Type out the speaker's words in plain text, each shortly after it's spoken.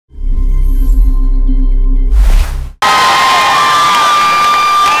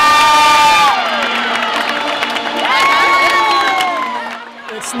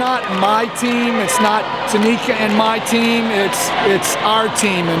not my team. It's not Tanika and my team. It's our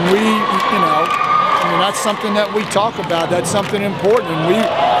team, and we, you know, I mean, that's something that we talk about. That's something important. We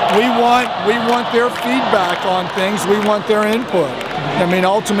want their feedback on things. We want their input. I mean,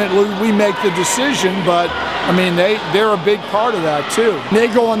 ultimately we make the decision, but I mean, they're a big part of that too.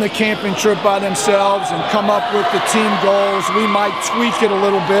 They go on the camping trip by themselves and come up with the team goals. We might tweak it a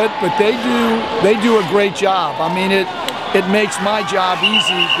little bit, but they do a great job. I mean, it makes my job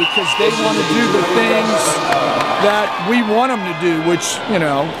easy because they want to do the things that we want them to do, which, you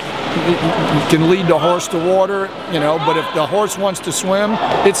know, you can lead the horse to water, you know, but if the horse wants to swim,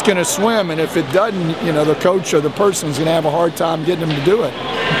 it's going to swim, and if it doesn't, you know, the coach or the person's going to have a hard time getting them to do it.